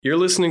You're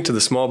listening to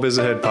the Small Biz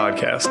Ahead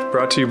podcast,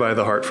 brought to you by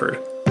The Hartford.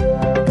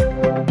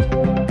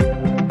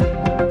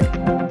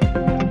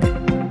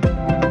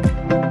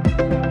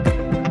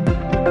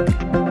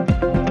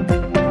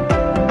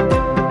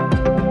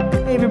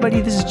 Hey everybody,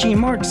 this is Gene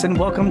Marks, and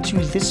welcome to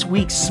this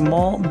week's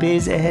Small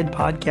Biz Ahead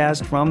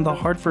podcast from The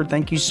Hartford.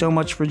 Thank you so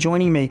much for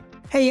joining me.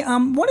 Hey,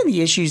 one of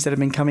the issues that have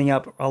been coming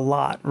up a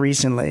lot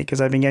recently, because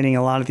I've been getting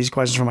a lot of these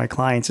questions from my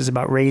clients, is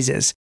about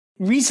raises.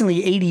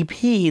 Recently,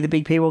 ADP, the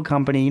big payroll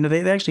company,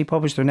 they actually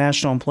publish their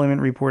national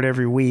employment report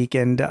every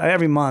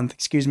month,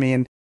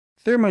 and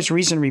their most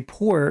recent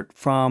report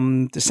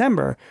from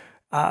December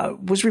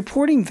was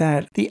reporting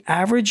that the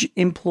average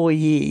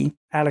employee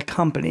at a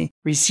company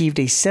received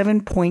a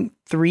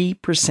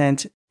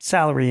 7.3%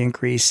 salary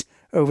increase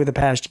over the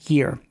past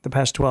year, the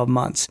past 12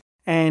 months.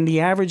 And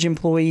the average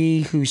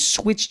employee who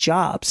switched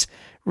jobs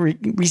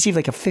received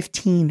like a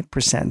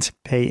 15%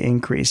 pay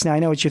increase. Now, I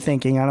know what you're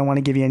thinking. I don't want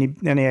to give you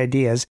any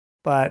ideas.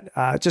 But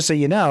just so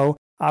you know,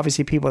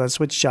 obviously people that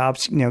switch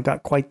jobs,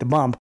 got quite the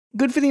bump.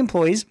 Good for the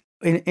employees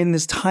in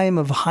this time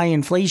of high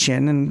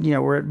inflation, and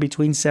we're at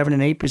between 7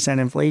 and 8%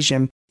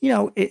 inflation.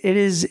 It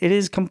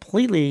is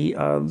completely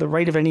the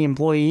right of any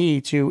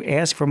employee to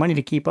ask for money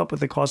to keep up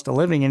with the cost of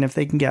living, and if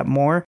they can get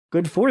more,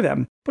 good for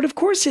them. But of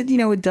course, it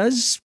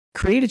does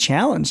create a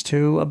challenge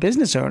to a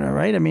business owner,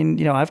 right? I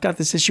mean, I've got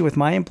this issue with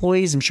my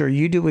employees. I'm sure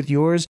you do with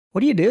yours.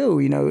 What do?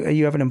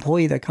 You have an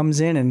employee that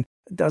comes in and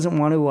doesn't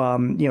want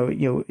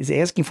to, is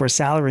asking for a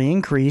salary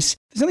increase.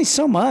 There's only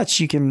so much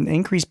you can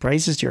increase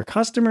prices to your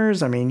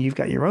customers. I mean, you've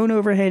got your own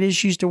overhead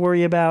issues to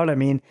worry about. I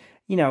mean,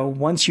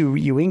 once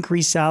you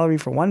increase salary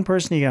for one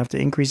person, you're going to have to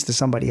increase to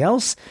somebody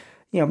else.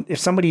 If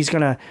somebody's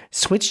going to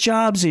switch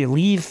jobs,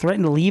 or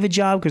threaten to leave a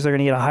job because they're going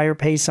to get a higher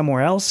pay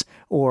somewhere else,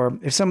 or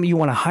if you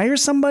want to hire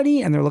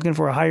somebody and they're looking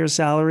for a higher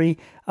salary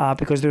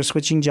because they're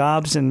switching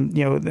jobs and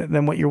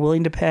than what you're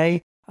willing to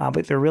pay,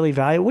 but they're really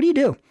valuable, what do you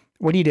do?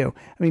 What do you do?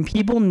 I mean,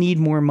 people need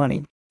more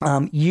money.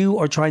 You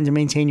are trying to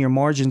maintain your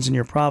margins and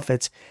your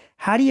profits.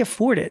 How do you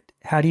afford it?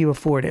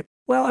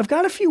 Well, I've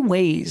got a few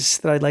ways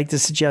that I'd like to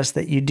suggest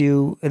that you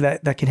do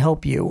that can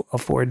help you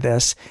afford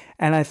this,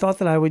 and I thought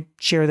that I would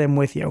share them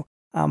with you.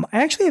 I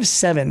actually have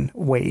 7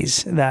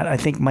 ways that I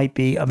think might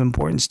be of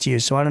importance to you.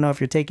 So I don't know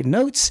if you're taking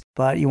notes,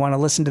 but you want to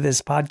listen to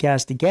this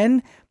podcast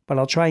again, but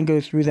I'll try and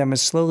go through them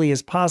as slowly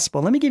as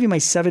possible. Let me give you my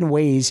 7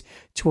 ways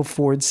to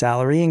afford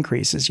salary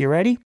increases. You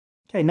ready?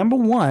 Okay, number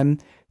 1,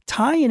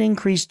 tie an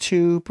increase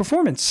to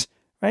performance,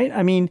 right?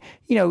 I mean,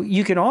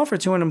 you can offer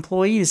to an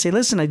employee to say,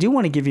 listen, I do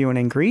want to give you an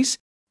increase,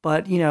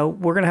 but,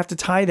 we're going to have to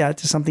tie that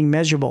to something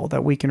measurable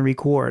that we can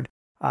record.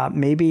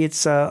 Maybe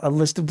it's a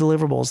list of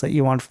deliverables that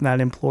you want from that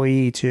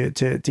employee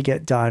to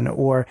get done,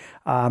 or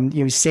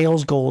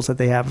sales goals that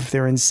they have if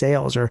they're in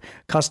sales, or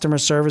customer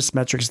service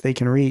metrics they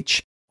can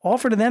reach.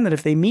 Offer to them that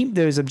if they meet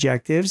those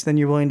objectives, then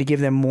you're willing to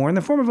give them more in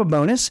the form of a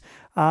bonus.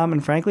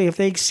 And frankly, if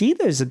they exceed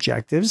those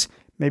objectives,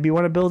 maybe you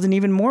want to build in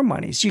even more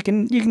money. So you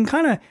can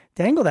kind of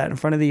dangle that in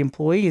front of the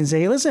employee and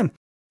say, hey, listen,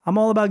 I'm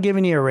all about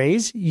giving you a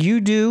raise.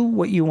 You do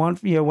what you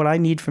want, what I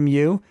need from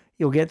you.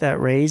 You'll get that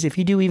raise. If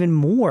you do even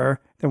more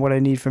than what I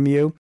need from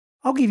you,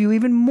 I'll give you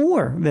even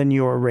more than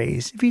your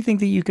raise if you think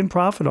that you can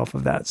profit off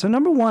of that. So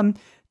number 1,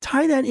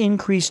 tie that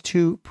increase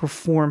to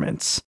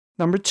performance.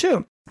 Number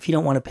 2, if you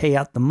don't want to pay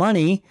out the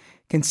money,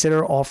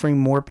 consider offering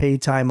more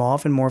paid time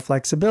off and more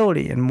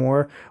flexibility and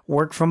more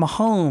work from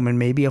home and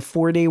maybe a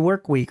 4-day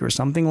work week or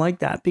something like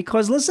that.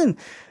 Because listen,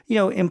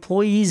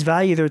 employees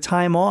value their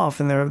time off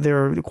and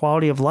their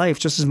quality of life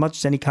just as much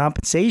as any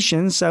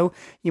compensation. So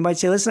you might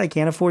say, listen, I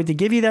can't afford to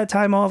give you that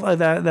time off,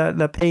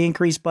 that pay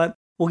increase, but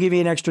we'll give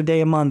you an extra day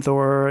a month,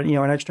 or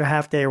an extra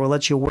half day, or we'll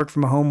let you work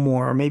from home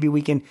more. Or maybe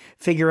we can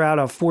figure out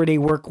a 4-day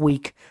work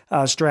week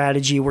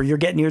strategy where you're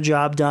getting your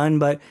job done,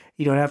 but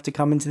you don't have to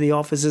come into the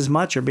office as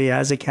much or be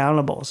as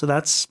accountable. So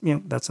that's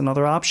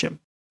another option.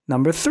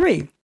 Number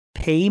 3,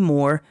 pay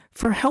more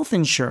for health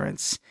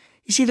insurance.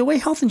 You see, the way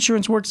health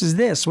insurance works is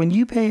this: when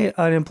you pay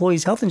an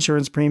employee's health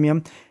insurance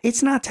premium,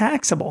 it's not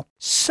taxable.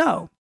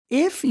 So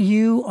if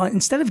you,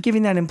 instead of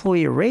giving that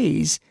employee a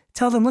raise,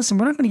 tell them, listen,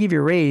 we're not going to give you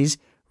a raise.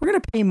 We're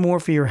going to pay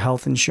more for your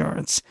health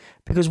insurance,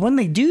 because when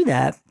they do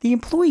that, the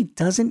employee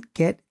doesn't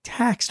get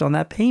taxed on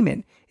that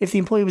payment. If the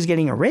employee was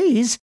getting a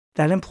raise,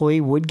 that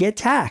employee would get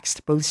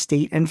taxed, both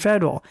state and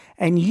federal.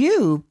 And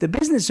you, the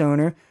business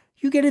owner,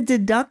 you get a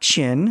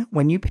deduction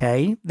when you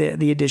pay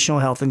the additional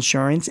health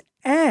insurance,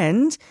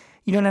 and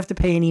you don't have to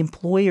pay any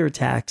employer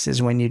taxes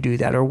when you do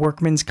that, or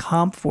workman's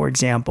comp, for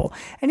example.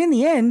 And in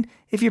the end,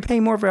 if you're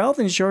paying more for health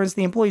insurance,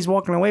 the employee's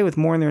walking away with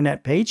more in their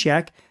net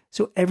paycheck,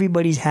 so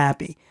everybody's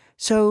happy.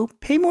 So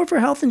pay more for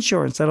health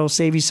insurance. That'll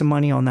save you some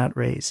money on that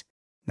raise.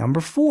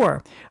 Number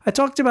 4, I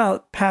talked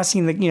about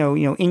passing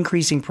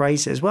increasing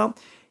prices. Well,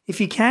 if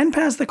you can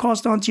pass the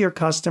cost on to your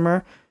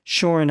customer,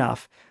 sure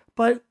enough.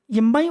 But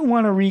you might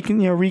want to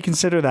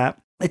reconsider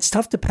that. It's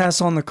tough to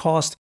pass on the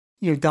cost,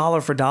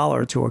 dollar for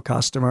dollar to a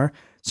customer.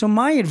 So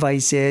my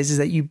advice is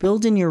that you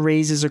build in your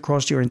raises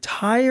across your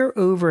entire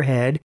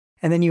overhead,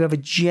 and then you have a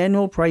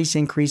general price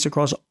increase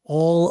across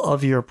all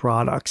of your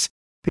products.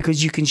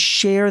 because you can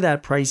share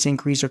that price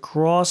increase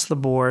across the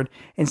board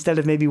instead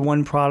of maybe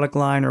one product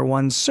line or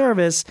one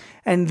service,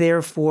 and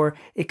therefore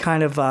it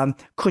kind of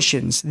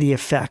cushions the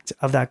effect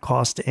of that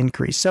cost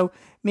increase. So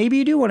maybe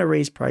you do want to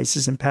raise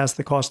prices and pass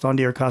the cost on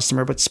to your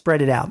customer, but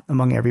spread it out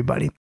among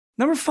everybody.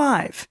 Number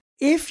 5,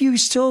 if you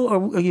still are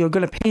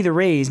going to pay the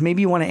raise,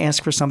 maybe you want to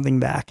ask for something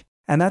back.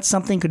 And that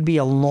something could be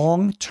a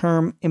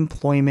long-term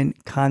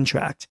employment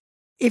contract.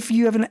 If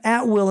you have an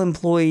at-will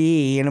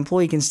employee, an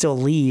employee can still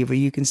leave or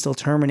you can still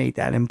terminate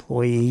that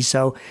employee.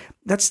 So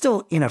that's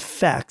still in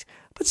effect.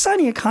 But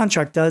signing a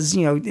contract does,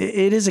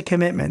 it is a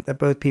commitment that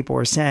both people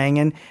are saying.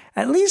 And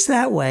at least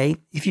that way,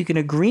 if you can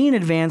agree in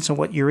advance on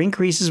what your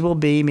increases will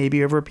be,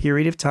 maybe over a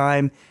period of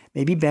time,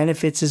 maybe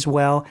benefits as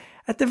well,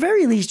 at the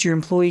very least, your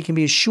employee can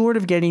be assured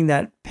of getting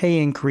that pay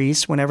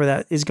increase whenever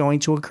that is going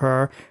to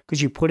occur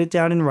because you put it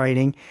down in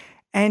writing.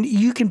 And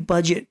you can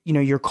budget,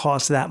 your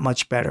costs that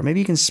much better. Maybe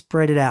you can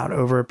spread it out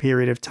over a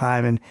period of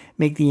time and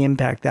make the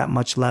impact that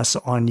much less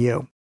on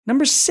you.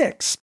 Number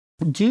 6,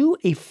 do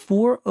a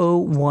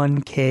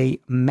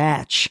 401k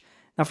match.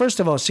 Now, first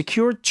of all,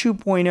 Secure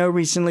 2.0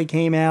 recently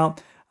came out.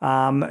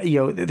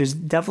 There's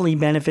definitely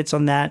benefits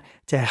on that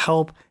to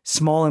help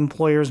small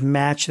employers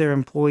match their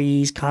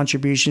employees'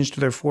 contributions to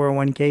their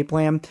 401k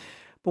plan.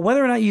 But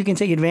whether or not you can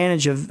take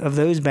advantage of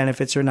those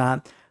benefits or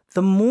not,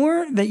 the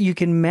more that you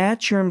can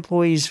match your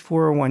employees'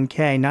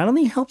 401k not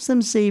only helps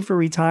them save for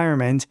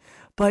retirement,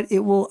 but it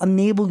will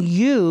enable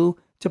you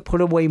to put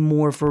away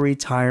more for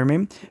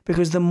retirement,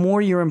 because the more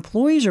your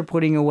employees are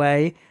putting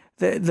away,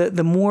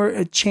 the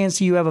more chance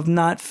you have of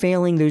not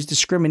failing those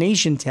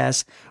discrimination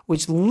tests,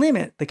 which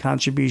limit the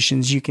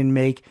contributions you can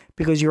make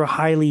because you're a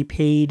highly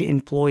paid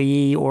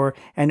employee or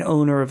an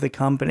owner of the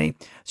company.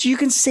 So you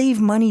can save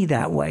money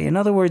that way. In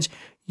other words,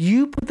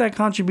 you put that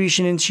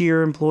contribution into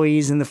your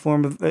employees in the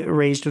form of a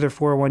raise to their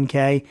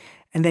 401k,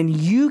 and then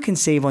you can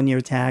save on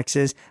your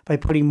taxes by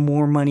putting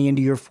more money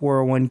into your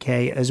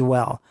 401k as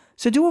well.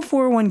 So do a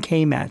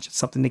 401k match. It's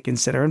something to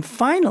consider. And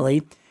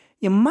finally,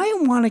 you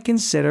might want to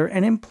consider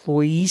an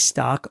employee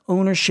stock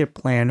ownership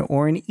plan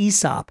or an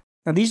ESOP.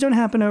 Now, these don't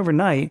happen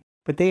overnight,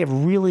 but they have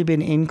really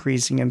been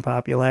increasing in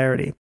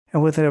popularity.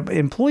 And with an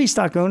employee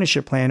stock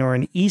ownership plan or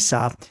an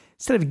ESOP,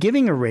 instead of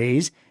giving a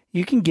raise,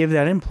 you can give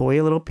that employee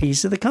a little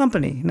piece of the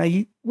company. Now,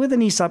 with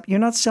an ESOP, you're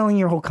not selling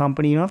your whole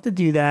company. You don't have to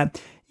do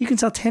that. You can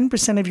sell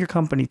 10% of your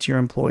company to your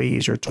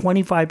employees or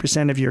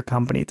 25% of your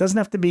company. It doesn't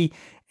have to be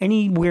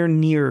anywhere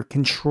near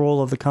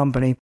control of the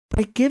company, but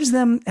it gives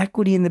them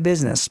equity in the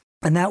business.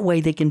 And that way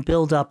they can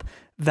build up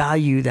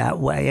value that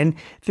way. And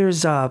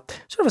there's a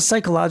sort of a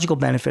psychological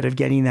benefit of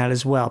getting that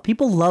as well.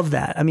 People love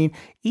that. I mean,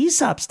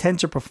 ESOPs tend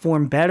to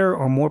perform better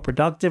or more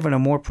productive and are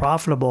more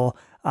profitable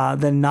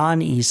than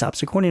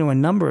non-ESOPs, according to a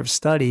number of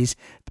studies,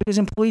 because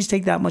employees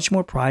take that much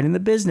more pride in the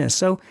business.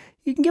 So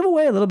you can give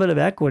away a little bit of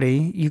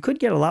equity. You could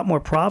get a lot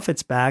more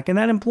profits back, and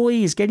that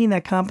employee is getting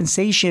that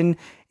compensation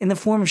in the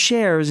form of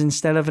shares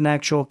instead of an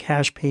actual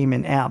cash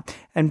payment out.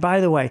 And by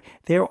the way,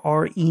 there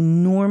are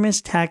enormous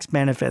tax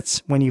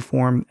benefits when you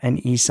form an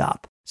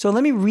ESOP. So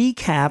let me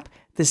recap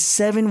the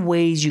 7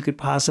 ways you could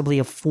possibly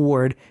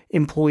afford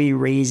employee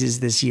raises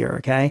this year,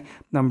 okay?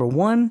 Number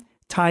 1,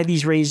 tie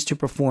these raises to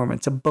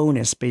performance, a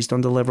bonus based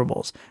on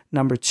deliverables.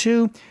 Number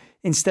 2,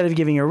 instead of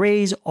giving a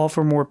raise,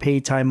 offer more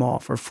paid time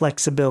off or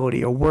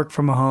flexibility or work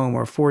from home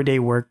or 4-day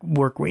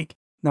work week.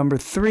 Number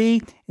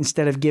 3,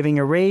 instead of giving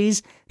a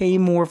raise, pay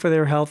more for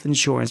their health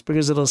insurance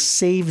because it'll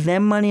save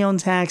them money on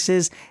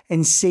taxes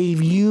and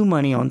save you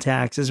money on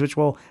taxes, which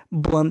will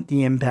blunt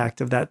the impact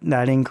of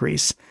that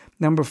increase.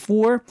 Number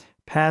 4,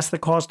 pass the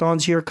cost on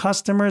to your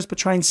customers, but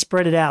try and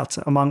spread it out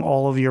among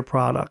all of your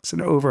products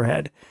and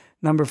overhead.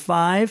 Number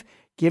 5,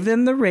 give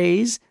them the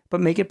raise, but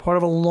make it part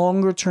of a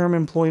longer-term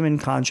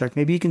employment contract.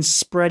 Maybe you can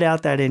spread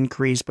out that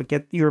increase, but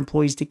get your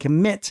employees to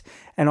commit,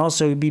 and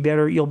also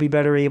you'll be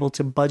better able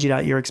to budget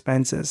out your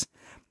expenses.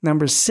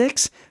 Number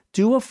 6,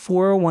 do a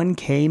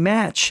 401k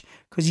match,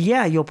 because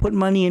you'll put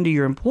money into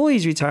your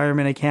employee's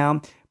retirement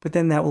account, but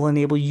then that will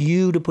enable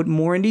you to put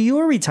more into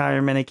your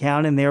retirement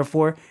account and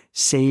therefore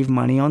save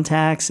money on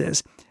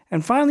taxes.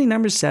 And finally,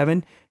 number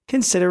 7,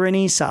 consider an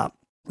ESOP.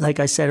 Like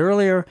I said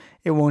earlier,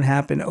 it won't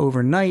happen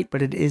overnight,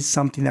 but it is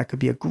something that could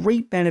be a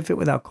great benefit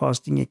without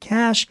costing you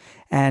cash,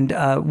 and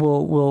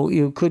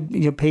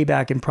could pay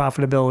back in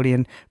profitability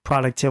and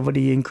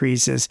productivity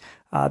increases.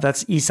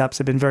 That's ESOPs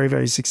have been very,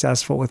 very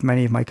successful with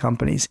many of my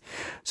companies.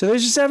 So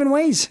there's your 7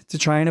 ways to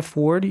try and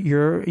afford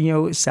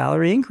your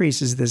salary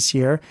increases this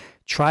year.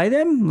 Try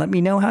them. Let me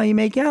know how you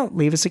make out.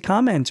 Leave us a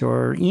comment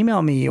or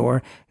email me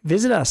or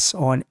visit us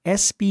on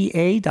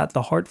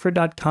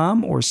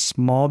sba.thehartford.com or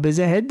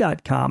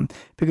smallbizahead.com,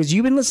 because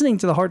you've been listening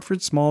to the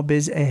Hartford Small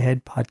Biz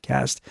Ahead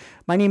podcast.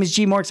 My name is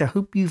G. Marks. I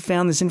hope you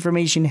found this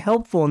information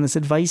helpful and this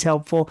advice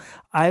helpful.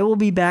 I will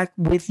be back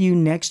with you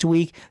next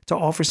week to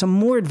offer some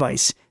more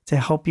advice to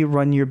help you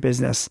run your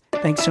business.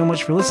 Thanks so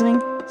much for listening.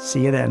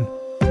 See you then.